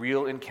in a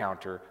real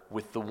encounter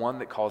with the one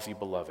that calls you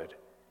beloved,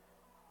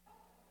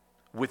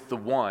 with the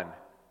one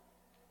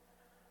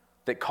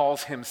that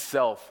calls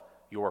himself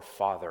your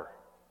Father.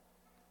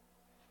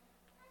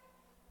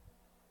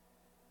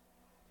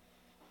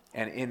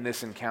 And in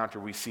this encounter,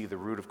 we see the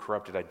root of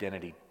corrupted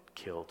identity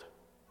killed.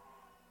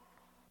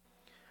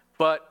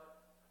 But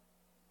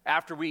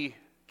after we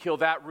kill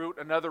that root,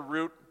 another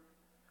root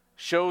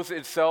shows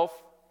itself.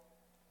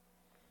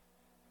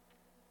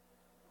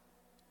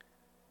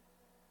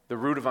 The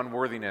root of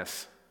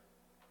unworthiness.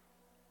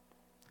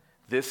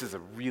 This is a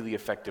really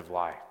effective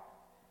lie.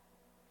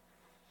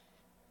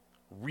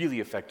 Really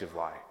effective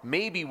lie.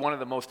 Maybe one of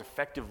the most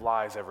effective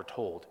lies ever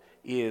told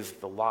is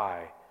the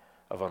lie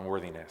of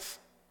unworthiness.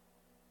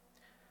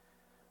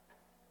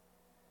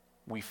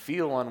 We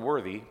feel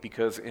unworthy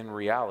because in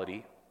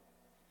reality,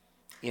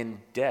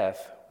 in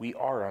death, we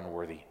are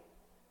unworthy.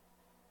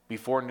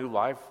 Before new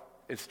life,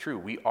 it's true,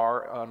 we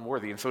are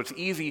unworthy. And so it's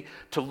easy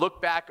to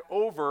look back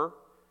over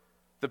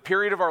the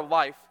period of our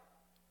life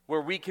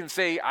where we can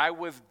say, I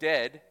was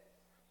dead,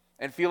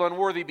 and feel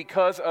unworthy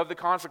because of the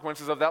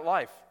consequences of that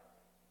life.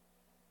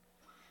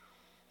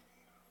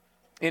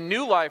 In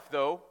new life,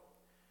 though,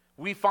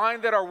 we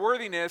find that our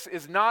worthiness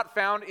is not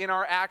found in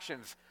our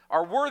actions.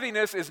 Our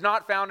worthiness is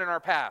not found in our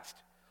past.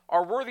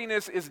 Our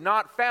worthiness is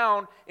not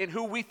found in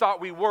who we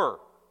thought we were.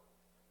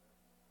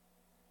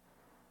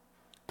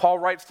 Paul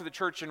writes to the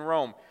church in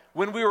Rome,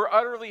 when we were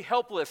utterly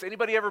helpless,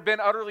 anybody ever been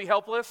utterly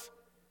helpless?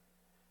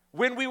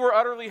 When we were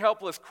utterly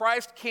helpless,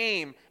 Christ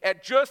came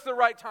at just the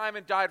right time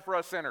and died for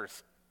us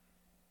sinners.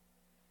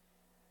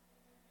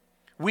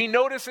 We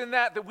notice in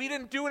that we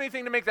didn't do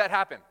anything to make that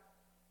happen.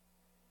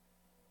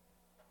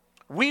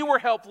 We were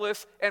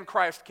helpless and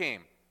Christ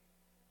came.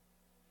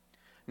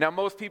 Now,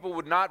 most people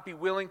would not be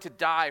willing to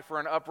die for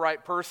an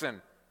upright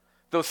person,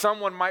 though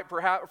someone might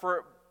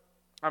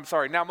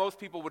now most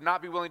people would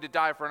not be willing to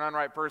die for an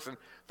unright person,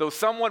 though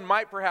someone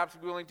might perhaps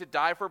be willing to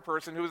die for a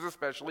person who is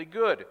especially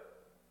good.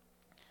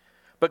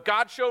 But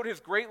God showed his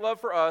great love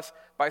for us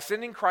by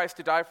sending Christ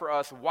to die for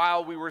us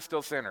while we were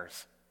still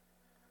sinners.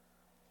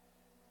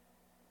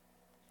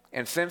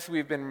 And since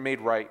we've been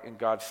made right in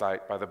God's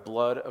sight by the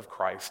blood of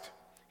Christ,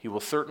 he will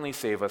certainly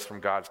save us from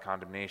God's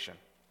condemnation.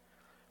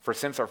 For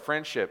since our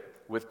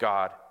friendship with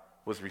God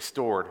was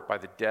restored by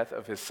the death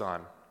of his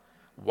Son,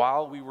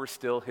 while we were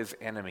still his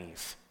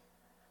enemies,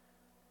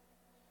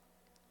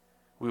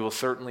 we will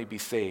certainly be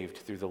saved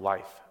through the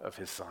life of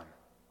his Son.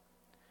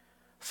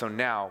 So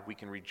now we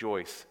can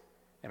rejoice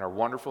in our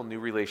wonderful new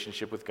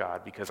relationship with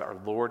God because our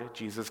Lord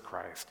Jesus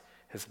Christ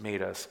has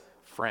made us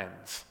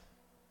friends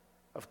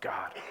of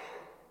God.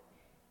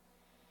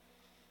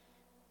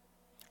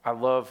 I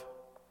love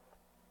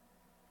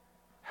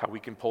how we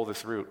can pull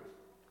this root,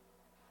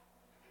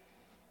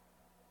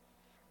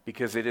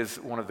 because it is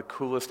one of the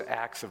coolest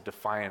acts of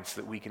defiance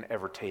that we can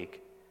ever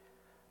take.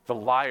 The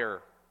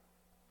liar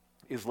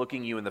is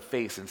looking you in the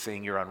face and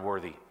saying you're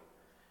unworthy,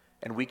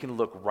 and we can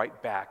look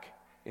right back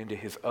into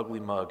his ugly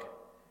mug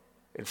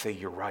and say,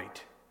 you're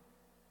right,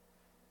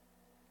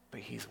 but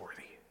he's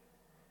worthy.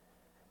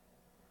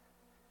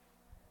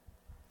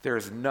 There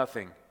is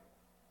nothing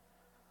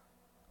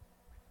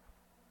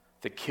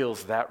that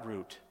kills that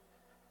root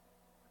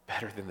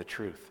better than the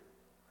truth.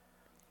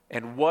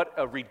 And what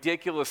a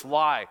ridiculous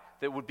lie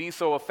that would be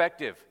so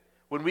effective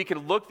when we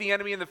can look the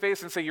enemy in the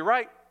face and say, you're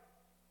right,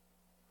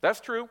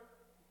 that's true.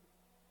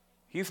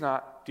 He's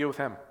not. Deal with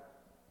him.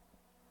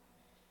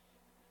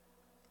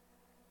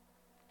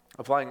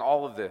 Applying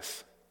all of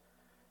this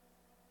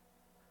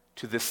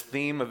to this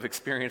theme of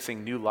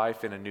experiencing new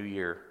life in a new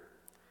year.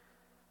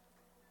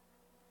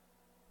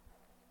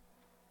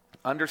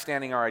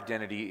 Understanding our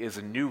identity is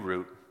a new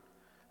root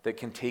that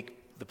can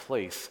take the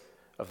place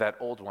of that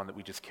old one that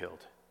we just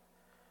killed.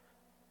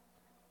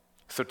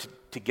 So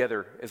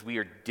together, as we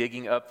are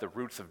digging up the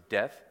roots of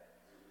death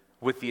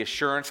with the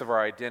assurance of our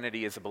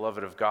identity as a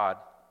beloved of God,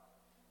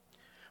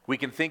 we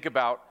can think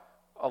about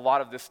a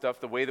lot of this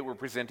stuff, the way that we're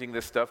presenting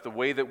this stuff, the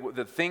way that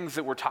the things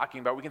that we're talking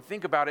about, we can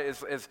think about it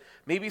as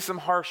maybe some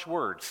harsh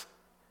words.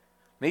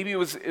 Maybe it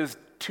was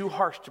too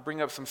harsh to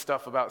bring up some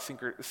stuff about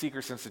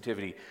seeker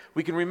sensitivity.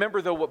 We can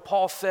remember, though, what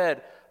Paul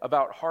said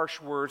about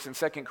harsh words in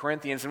 2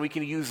 Corinthians, and we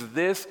can use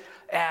this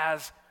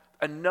as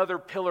another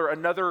pillar,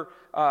 another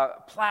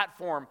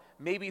platform,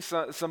 maybe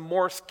some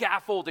more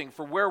scaffolding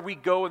for where we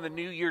go in the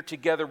new year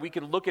together. We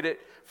can look at it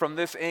from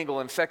this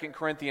angle in 2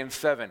 Corinthians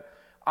 7.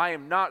 I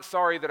am not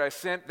sorry that I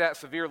sent that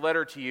severe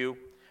letter to you,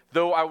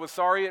 though I was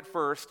sorry at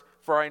first,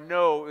 for I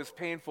know it was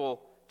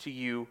painful to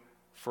you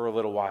for a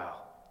little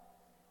while.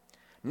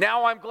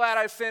 Now I'm glad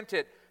I sent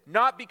it,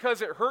 not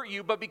because it hurt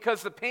you, but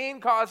because the pain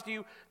caused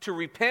you to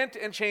repent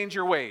and change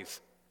your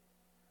ways.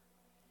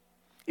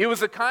 It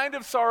was the kind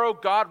of sorrow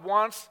God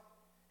wants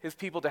his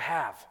people to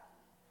have.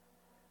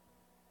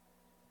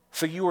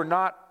 So you are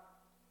not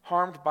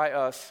harmed by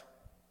us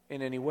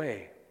in any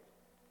way.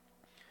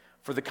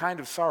 For the kind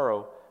of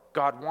sorrow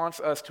God wants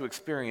us to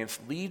experience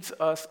leads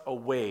us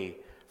away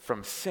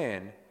from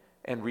sin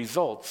and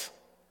results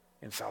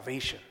in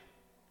salvation.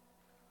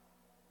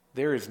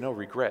 There is no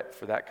regret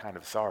for that kind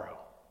of sorrow.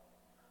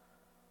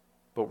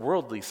 But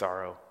worldly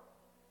sorrow,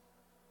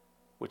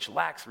 which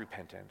lacks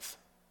repentance,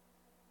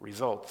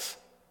 results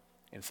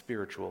in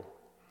spiritual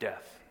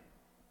death.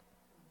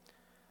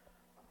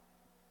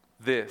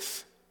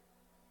 This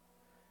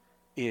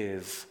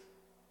is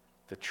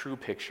the true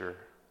picture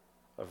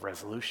of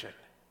resolution.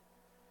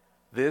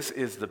 This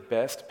is the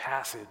best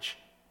passage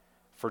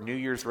for New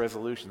Year's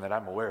resolution that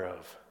I'm aware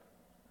of.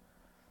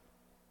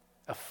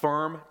 A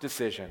firm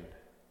decision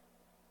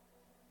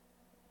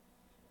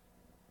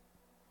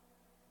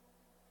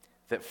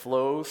that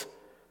flows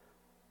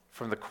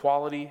from the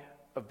quality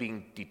of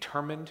being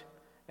determined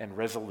and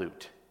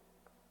resolute.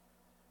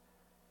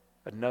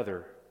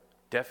 Another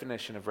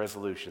definition of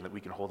resolution that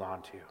we can hold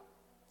on to,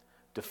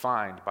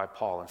 defined by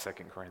Paul in 2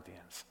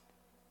 Corinthians.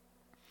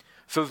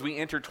 So as we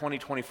enter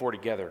 2024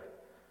 together,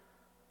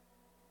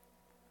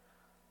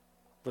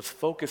 let's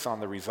focus on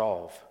the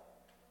resolve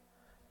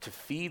to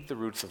feed the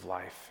roots of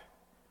life,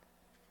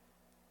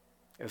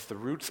 as the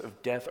roots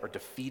of death are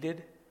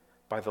defeated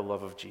by the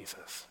love of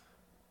Jesus.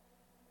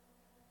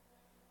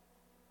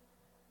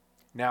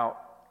 Now,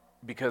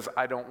 because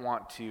I don't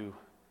want to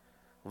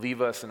leave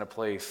us in a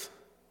place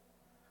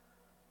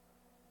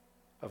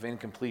of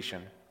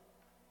incompletion,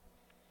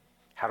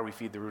 how do we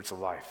feed the roots of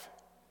life?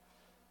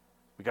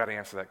 We got to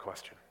answer that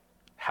question.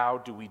 How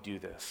do we do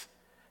this?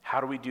 How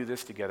do we do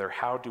this together?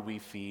 How do we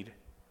feed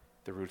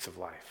the roots of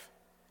life?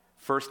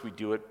 First, we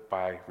do it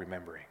by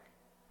remembering.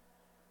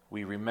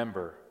 We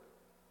remember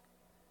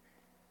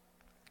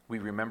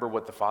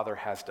what the Father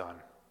has done.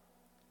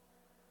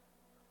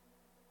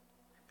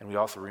 And we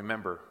also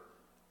remember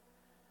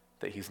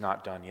that he's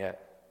not done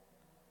yet.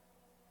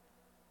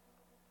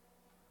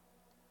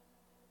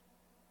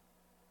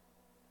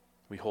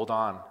 We hold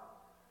on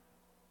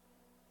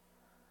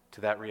to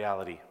that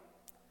reality,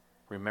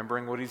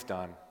 remembering what he's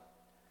done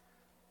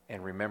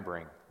and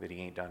remembering that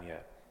he ain't done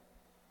yet.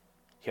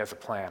 He has a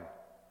plan.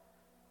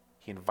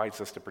 He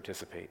invites us to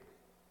participate.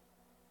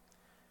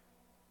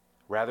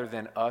 Rather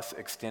than us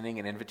extending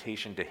an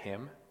invitation to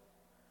him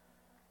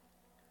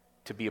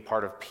to be a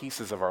part of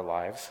pieces of our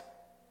lives,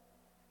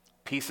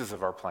 pieces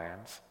of our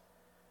plans,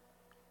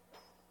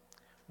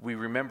 we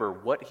remember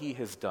what he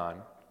has done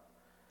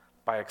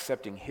by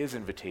accepting his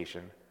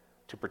invitation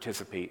to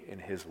participate in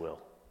his will.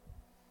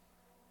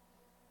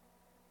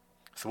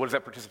 So what does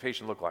that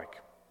participation look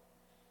like?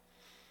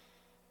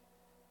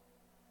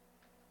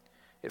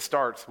 It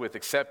starts with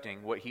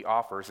accepting what he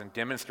offers and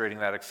demonstrating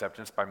that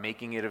acceptance by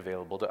making it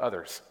available to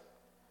others.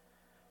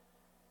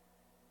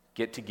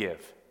 Get to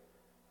give.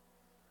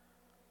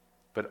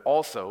 But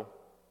also,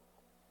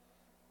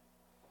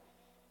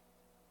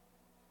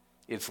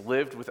 it's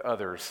lived with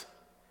others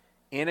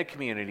in a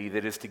community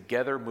that is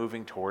together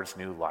moving towards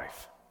new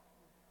life.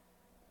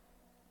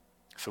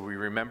 So we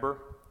remember,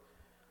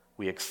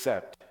 we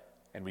accept,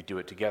 and we do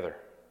it together.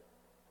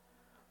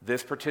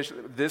 This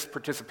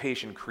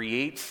participation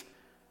creates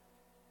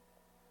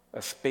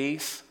a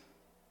space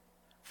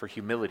for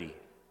humility,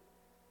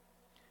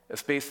 a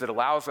space that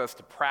allows us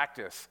to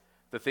practice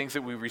the things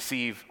that we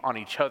receive on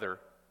each other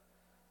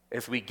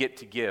as we get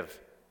to give.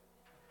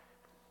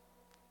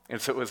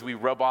 And so as we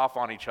rub off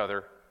on each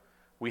other,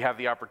 we have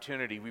the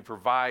opportunity, we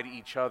provide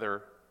each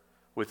other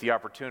with the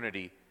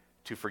opportunity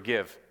to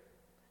forgive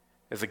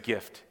as a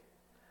gift.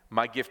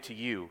 My gift to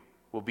you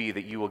will be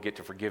that you will get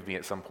to forgive me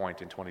at some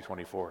point in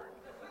 2024.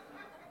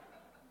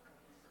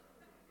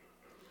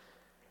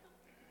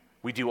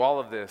 We do all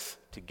of this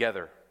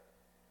together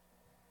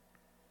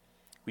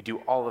We do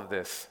all of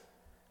this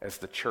as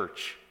the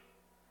church,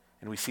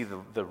 and we see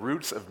the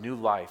roots of new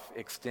life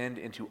extend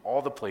into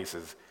all the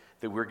places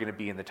that we're going to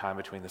be in the time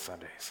between the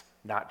Sundays,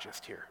 not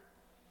just here.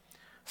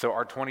 So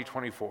our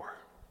 2024,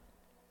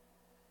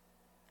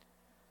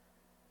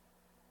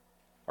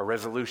 our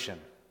resolution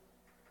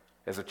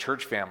as a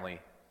church family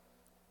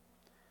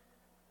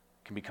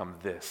can become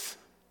this.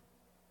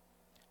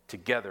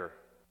 Together,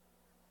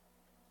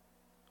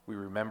 we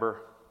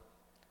remember,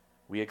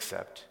 we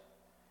accept,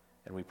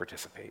 and we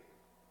participate.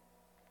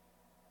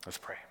 Let's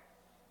pray.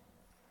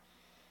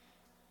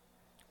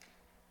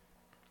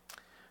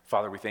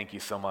 Father, we thank you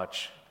so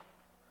much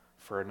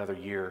for another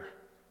year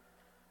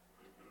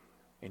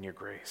in your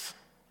grace.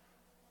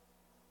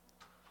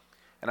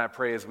 And I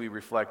pray as we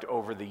reflect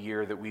over the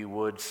year that we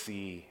would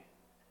see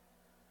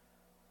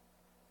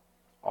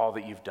all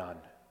that you've done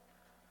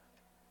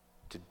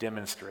to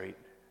demonstrate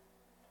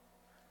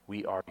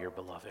we are your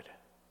beloved.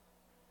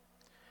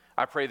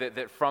 I pray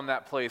that from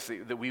that place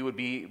that we would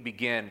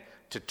begin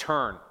to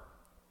turn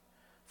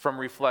from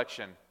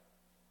reflection.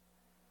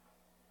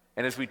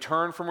 And as we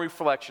turn from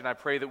reflection, I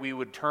pray that we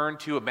would turn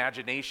to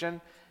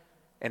imagination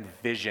and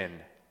vision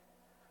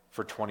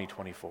for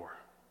 2024.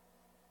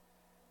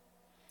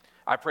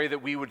 I pray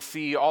that we would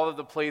see all of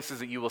the places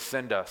that you will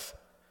send us.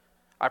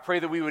 I pray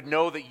that we would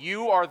know that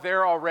you are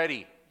there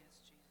already,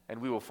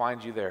 and we will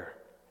find you there.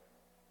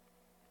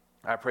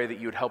 I pray that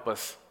you would help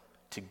us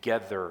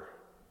together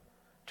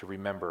to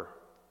remember,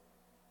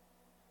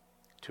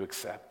 to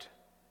accept,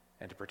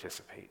 and to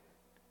participate.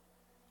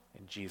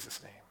 In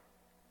Jesus' name.